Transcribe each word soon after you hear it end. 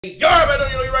Y'all better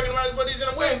you know you recognize what he's in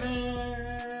the way,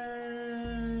 man.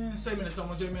 7 minutes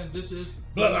on J man. This is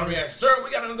Bloodline Reaction. Sir,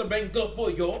 we got another bank up for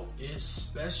y'all. It's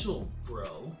special,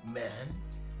 bro. Man,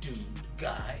 Dude,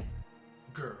 guy,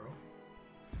 girl,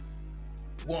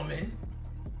 woman.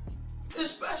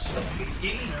 it's special. Ski.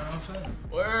 You know what I'm saying?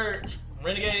 Word.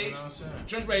 Renegades. You know what I'm saying?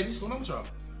 Trench babies. What's going on with y'all?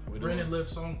 Brennan Live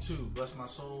Song 2, Bless My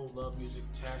Soul, Love Music,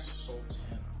 Tash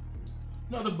Sultana.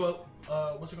 Another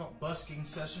what's it called? Busking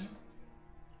session.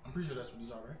 I'm pretty sure that's what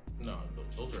these are, right? No,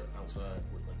 those are outside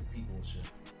with like the people and shit.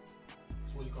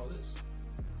 So what do you call this?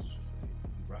 You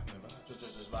rocking the vibe.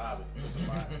 Just vibing. Just a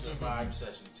vibe. Just a vibe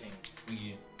session team.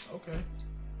 Yeah. Okay.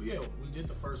 But yeah, we did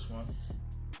the first one.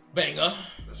 Banger.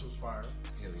 That shit was fire.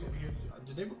 Hell So yeah. we here,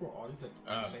 did they record all these at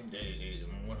the same day?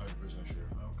 I'm 100% sure.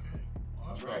 Okay.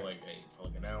 All It's right. probably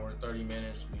like an hour and 30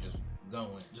 minutes. We just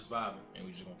going. Just vibing. And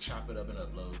we just gonna chop it up and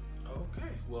upload.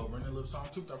 Okay. Well, we're gonna live song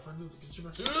 2 without further ado. Get your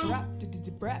I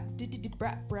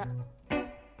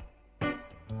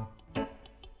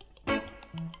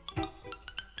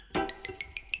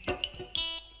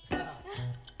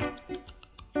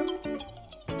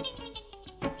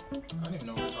didn't even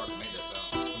know guitar could make that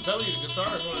sound. I'm telling you, the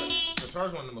guitar is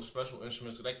one of the most special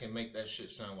instruments that can make that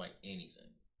shit sound like anything.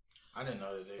 I didn't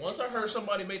know that they. Once I heard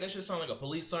somebody make that shit sound like a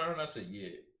police siren, I said, "Yeah,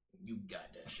 you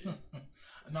got that shit."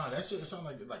 Nah, that shit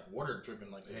sounded like water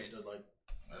dripping like that. Like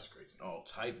that's crazy. All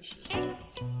type of shit.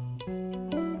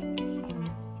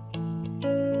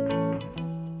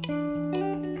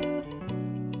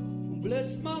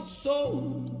 Bless my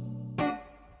soul.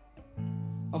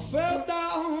 I fell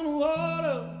down the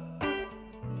water.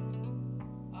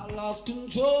 I lost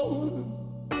control.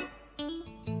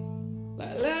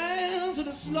 Like lamb to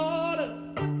the slaughter.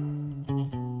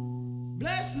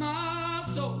 Bless my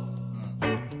soul. I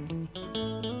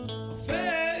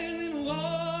fell in the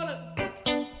water.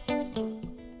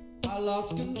 I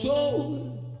lost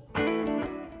control.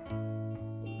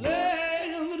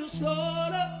 Lamb to the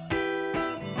slaughter.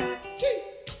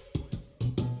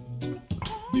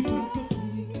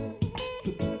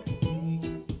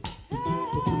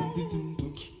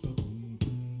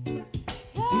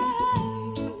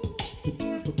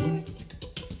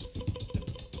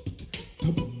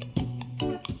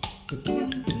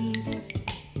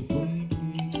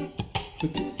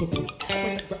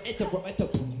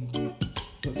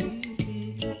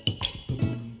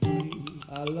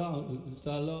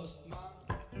 I lost my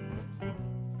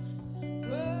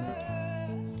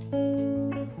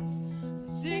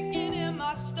sinking in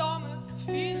my stomach,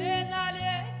 feeling like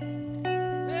it,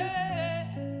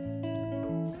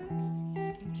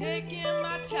 and taking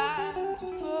my time to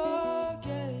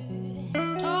forget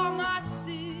all my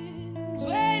sins,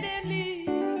 waitingly,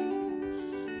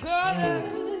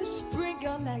 colors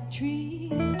sprinkle like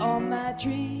trees on my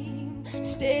dream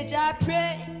stage. I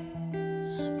pray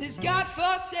this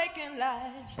God-forsaken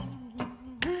life.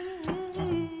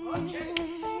 Okay.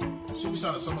 Should be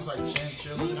sounding so much like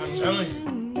Chinchilla. I'm telling you.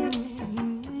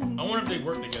 I wonder if they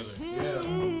work together. Yeah.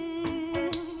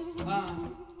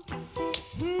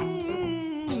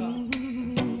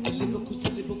 Lyrical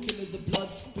syllable killer, the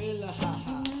blood spiller,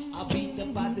 haha. I beat the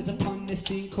bodies upon the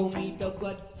scene, call me the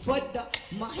godfather.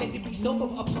 My head be so far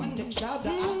upon the cloud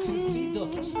that I can see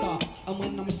the star. And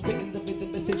when I'm spitting the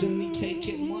rhythm, decision take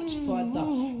it much further.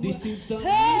 This is the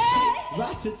new shit,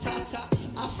 rat-a-ta-ta.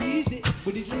 I fuse it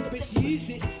with these lyrics, use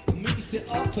it, mix it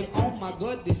up, and oh my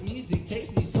god, this music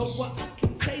tastes me so what I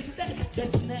can taste it. The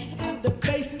snare and the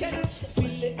bass can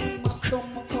feel it in my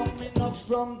stomach coming up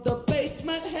from the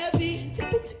basement. Heavy,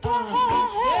 heavy,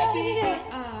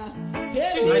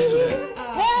 heavy, Nice of that.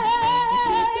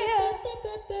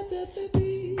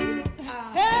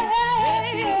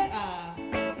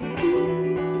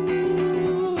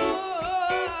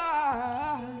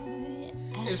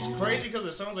 It's crazy because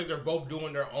it sounds like they're both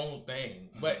doing their own thing,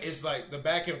 but it's like the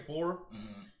back and forth,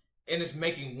 and it's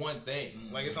making one thing.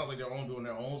 Like it sounds like they're doing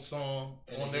their own song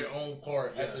on their own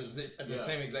part at the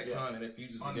same exact time, and it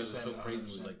fuses together so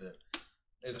crazily like that.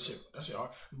 That shit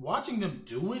hard. Watching them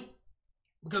do it,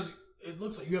 because it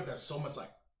looks like you have to have so much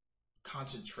like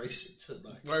concentration to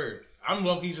like. Word. I'm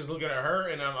low-key just looking at her,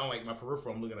 and I'm like my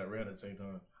peripheral. I'm looking at Rand at the same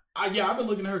time. Yeah, I've been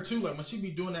looking at her too. Like when she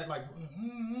be doing that, like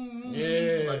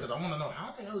yeah, like I want to know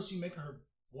how the hell is she making her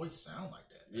voice sound like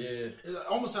that? Yeah, it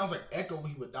almost sounds like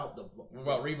echoey without the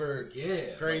about reverb.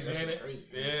 Yeah, crazy, like, ain't it? crazy.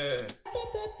 Yeah.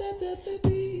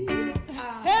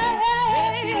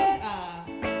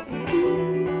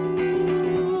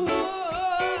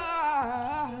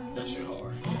 That shit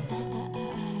hard.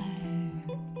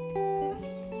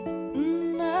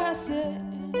 I said,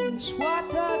 this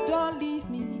water don't leave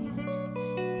me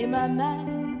in my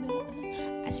mind.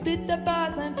 As spit the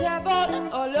bars and travel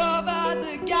all over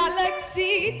the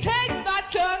galaxy. Takes my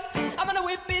turn, I'm gonna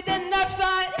whip it and I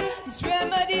find these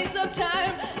remedies of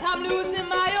time. I'm losing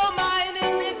my own mind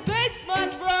in this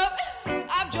basement room.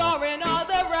 I'm drawing all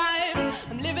the rhymes.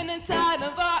 I'm living inside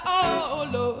of our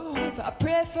own love. I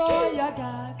pray for your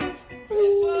God. Pray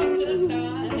for the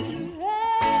light.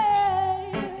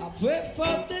 Hey. I pray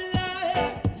for the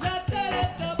light.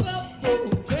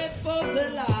 Pray for the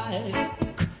light.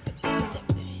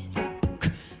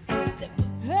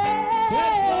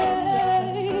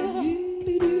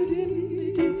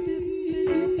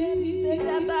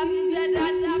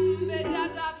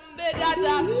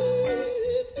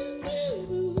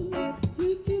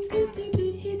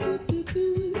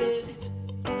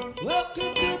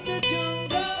 Welcome to the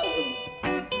jungle.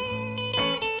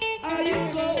 Are you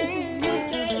going to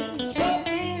dance for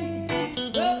me?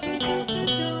 Welcome to the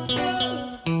jungle.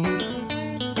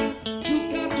 You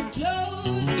got to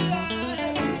close your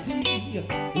eyes and see.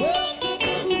 Welcome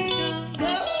to the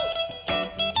jungle.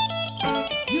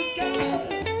 You got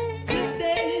to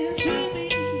dance with me.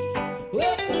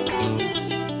 Welcome to the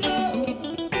jungle.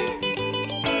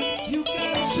 You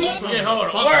got to Yeah, hold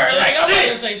on. Word, like I'm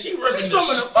gonna say, she ripping She's the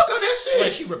thumping the fuck out of that shit.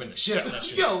 Like she ripping the shit out of that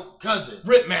shit. Yo, cousin.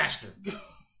 Rip master.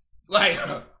 Like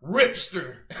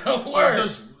ripster. Word.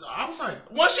 I was like,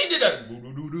 Once she did that, I'm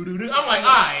like,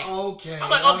 alright. okay. I'm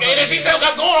like, okay, then she still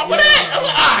got going on with that. I'm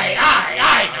like,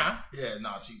 alright, nah. Yeah,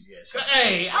 nah, she.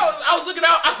 Hey, I was looking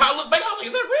out. I looked back. I was like,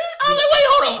 is that red? I was like, wait,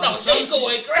 hold on. No, she ain't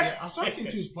going crazy. Yeah, I was trying to see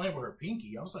if she was playing with her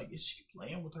pinky. I was like, is she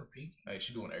playing with her pinky? Hey,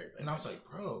 she doing everything. And I was like,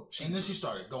 bro. And then she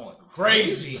started going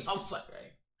Crazy. I was like,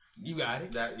 hey, You got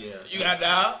it. that yeah. You got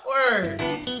that. Word.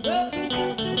 welcome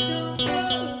to the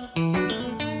jungle.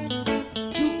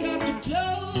 You got to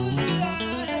close your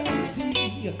eyes and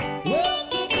see.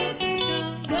 Welcome to the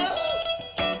jungle.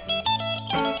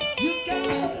 You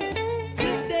got to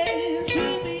dance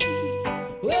with me.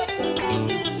 Welcome to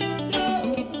the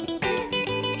jungle.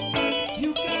 You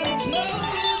got to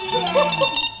close your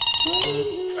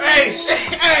eyes. Hey, shit.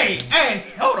 Hey,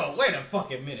 hold on. Wait a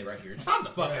fucking minute right here. Time the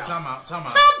fuck out. Time out. Time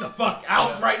the fuck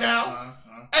out right now.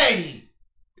 Hey.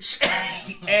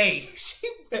 Hey.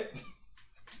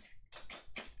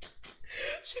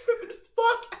 She ripping the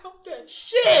fuck out that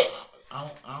shit. I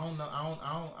don't know.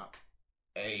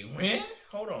 Hey, Ren,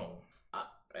 hold on.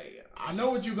 Hey, I know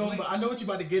what you going, but I know what you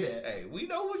about to get at. hey, we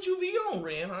know what you be on,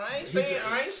 Ren. I ain't saying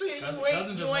Cousin you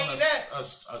ain't just want that.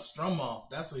 a strum off.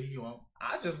 That's what he want.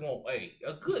 I just want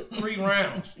a good 3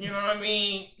 rounds. You know what I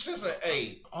mean? Just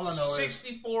All I know is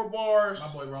 64 bars. my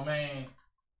boy Romaine.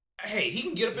 Hey, he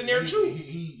can get up in there too.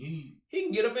 He He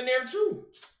can get up in there too.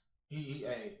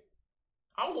 hey.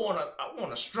 I want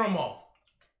to strum off.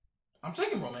 I'm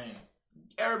taking Romaine.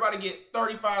 Everybody get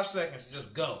 35 seconds.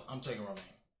 Just go. I'm taking Romaine.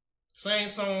 Same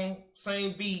song,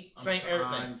 same beat, same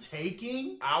everything. I'm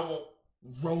taking I want.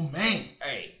 Romaine.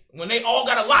 Hey, when they all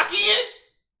got to lock in,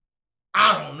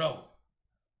 I don't know.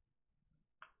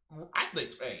 I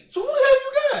think. Hey, So who the hell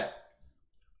you got?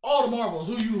 All the marbles.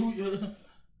 Who you?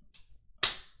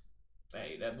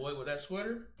 hey, that boy with that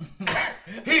sweater.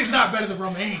 He's not better than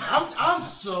Romaine. I'm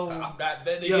so. I'm not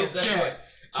betting Yo, against that boy.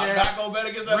 I'm not gonna bet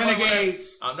against that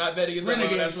Renegades. boy. I'm not betting against that boy with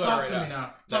that Renegades. sweater Talk right to now. me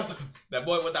now. That, Talk to me. that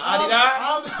boy with the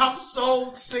Adidas I'm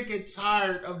so sick and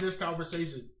tired of this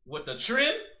conversation. with the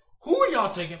trim Who are y'all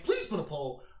taking? Please put a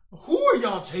poll. Who are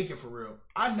y'all taking for real?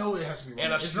 I know it has to be Romaine.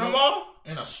 and a It's strum no- off.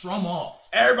 And a strum off.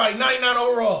 Everybody 99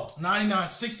 overall. 99,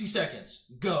 60 seconds.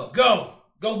 Go.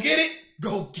 Go get it.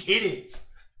 Go get it.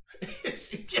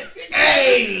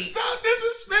 Hey. Stop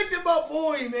disrespecting my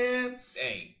boy, man.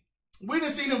 Hey, We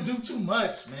didn't see him do too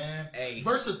much, man. Hey.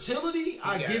 Versatility,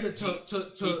 I give it to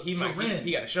Ren.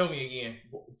 He got to show me again.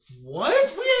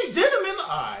 What? We ain't did him in the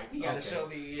eye. He got to show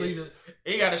me. So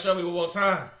He got to show me one more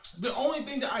time. the only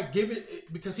thing that I give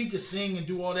it because he could sing and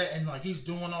do all that, and like he's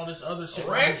doing all this other shit.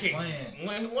 while he's Ranking. playing.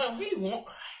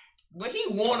 When he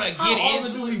wanna How get often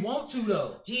into do it, he want to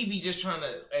though? he be just trying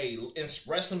to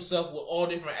express himself with all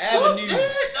different Fuck avenues.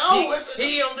 that, no,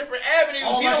 he on different avenues.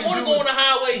 All He I don't can want to do go is- on the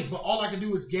highway. But all I can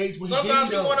do is gauge what Sometimes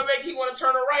he he want to to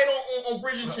turn a right on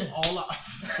Bridgerton. All I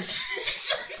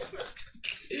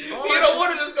He don't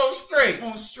want to just go straight.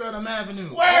 on Streatham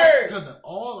Avenue. Word. Cousin,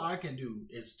 all I can do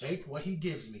is take what he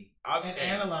gives me I- and hey,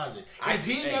 analyze it. I- If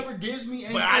he hey, never gives me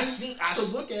anything But I seen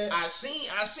to look at, I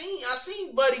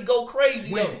seen Buddy go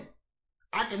crazy when though.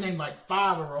 I can name like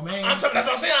 5 of Romaine. That's what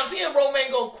I'm saying. I'm seeing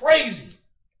Romaine go crazy,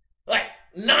 like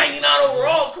 99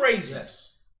 overall crazy.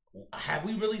 Yes. Have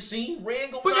we really seen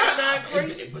Ren go But 99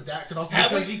 crazy? but that could also be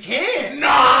because he can. Nah,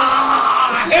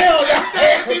 hell no.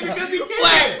 That could be because he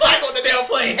can. Flag on the damn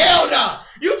play. Hell no.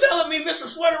 You telling me Mr.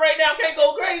 Sweater right now can't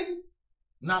go crazy?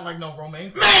 Not like no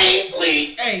Romaine. Man,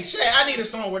 please. Hey, Chad, I need a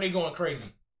song where they going crazy.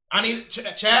 I need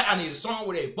a song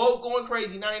where they both going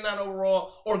crazy, 99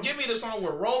 overall, or give me the song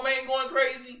where Romaine going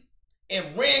crazy and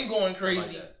Ren going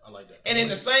crazy. I like that. And in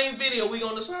the same video, we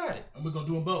gonna decide it. And we're gonna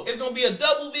do them both. It's gonna be a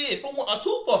double vid for one, a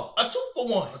two for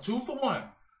one. A 2 for 1.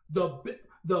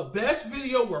 The best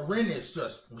video where Ren is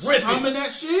just ripping humming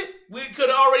that shit. We could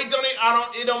have already done it.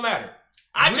 It don't matter.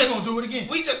 We're gonna do it again.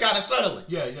 We just gotta settle it.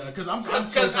 Yeah, because I'm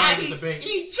so tired of the debate.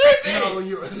 He tripping.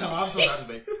 No, I'm so tired of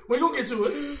the debate. We're gonna get to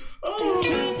it. Oh.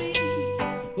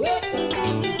 Welcome to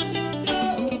the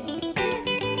jungle.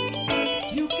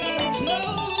 You gotta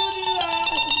close your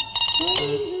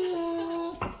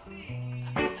eyes to see.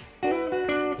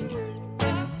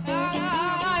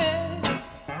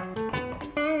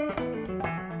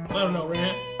 Let him know,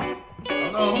 Ren.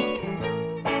 Hello.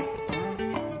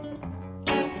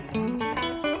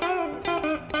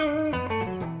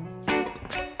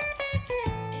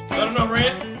 Let him know,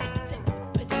 Ren.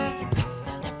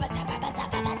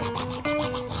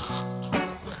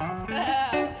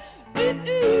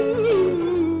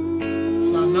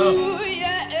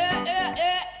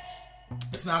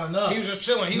 It's not enough. He was just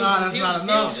chilling. That's not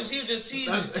enough. He was just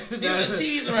teasing. He was just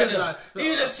teasing right now. He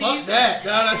was just teasing. Fuck that.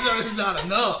 That's not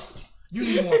enough. You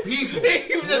need more people.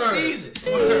 He was just teasing.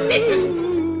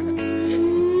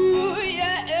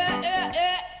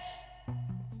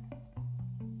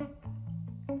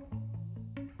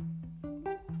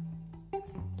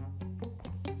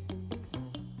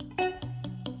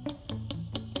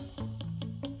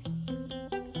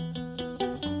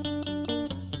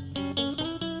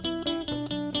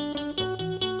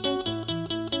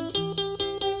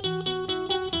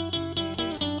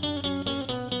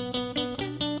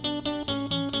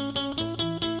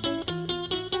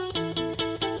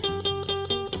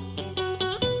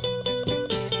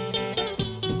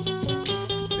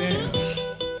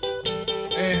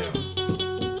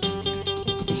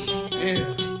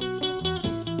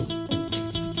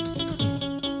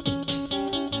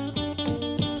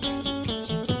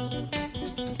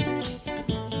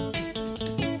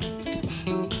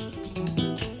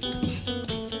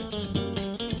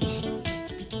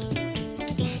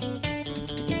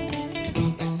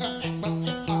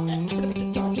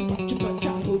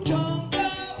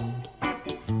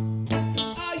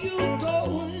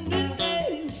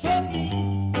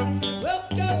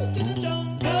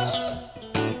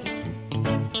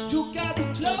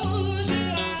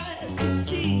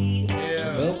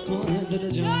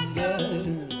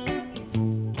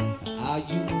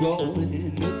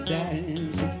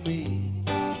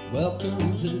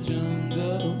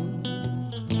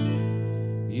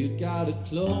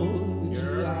 Close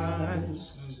your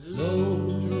eyes,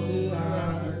 close your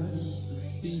eyes to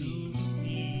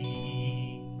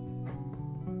see.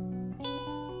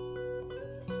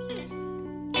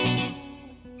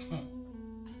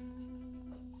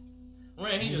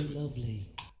 Ren, he just lovely.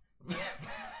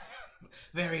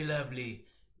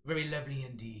 very lovely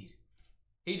indeed.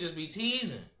 He just be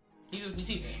teasing. He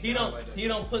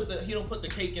don't put the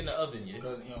cake in the oven yet.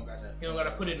 Because he don't got that. He don't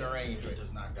gotta put it in the range. He right?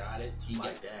 does not got it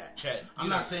like that. Chat. I'm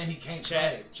not saying he can't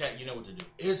play. Chat. You know what to do.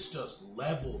 It's just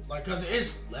leveled, like, cause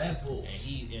it's levels.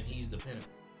 And he's the pinnacle.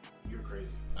 You're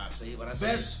crazy. I say what I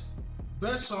say.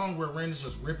 Best song where Ren is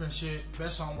just ripping shit.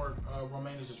 Best song where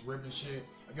Romaine is just ripping shit.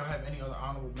 If y'all have any other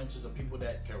honorable mentions of people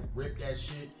that can rip that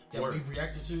shit that we've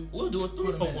reacted to, we'll do a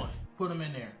 3 for 1. Put them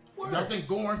in there. If y'all think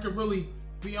Goran could really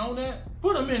be on that,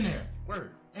 put them in there.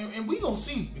 Word. And we gonna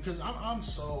see, because I'm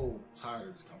so tired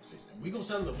of this conversation. We gonna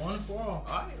settle it one and for all.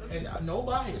 Alright, and no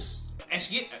bias.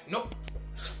 Nope.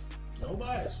 No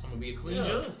bias. I'm gonna be a clean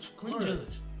judge.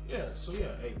 Judge. Yeah, so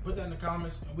yeah, hey, put that in the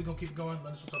comments, and we gonna keep it going.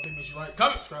 Let us know what things you like.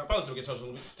 Comment, subscribe. Follow us, we'll get touched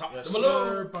with. Top Yes,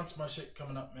 sir. Bunch of my shit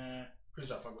coming up, man.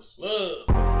 Appreciate y'all, fuck with us.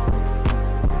 Love.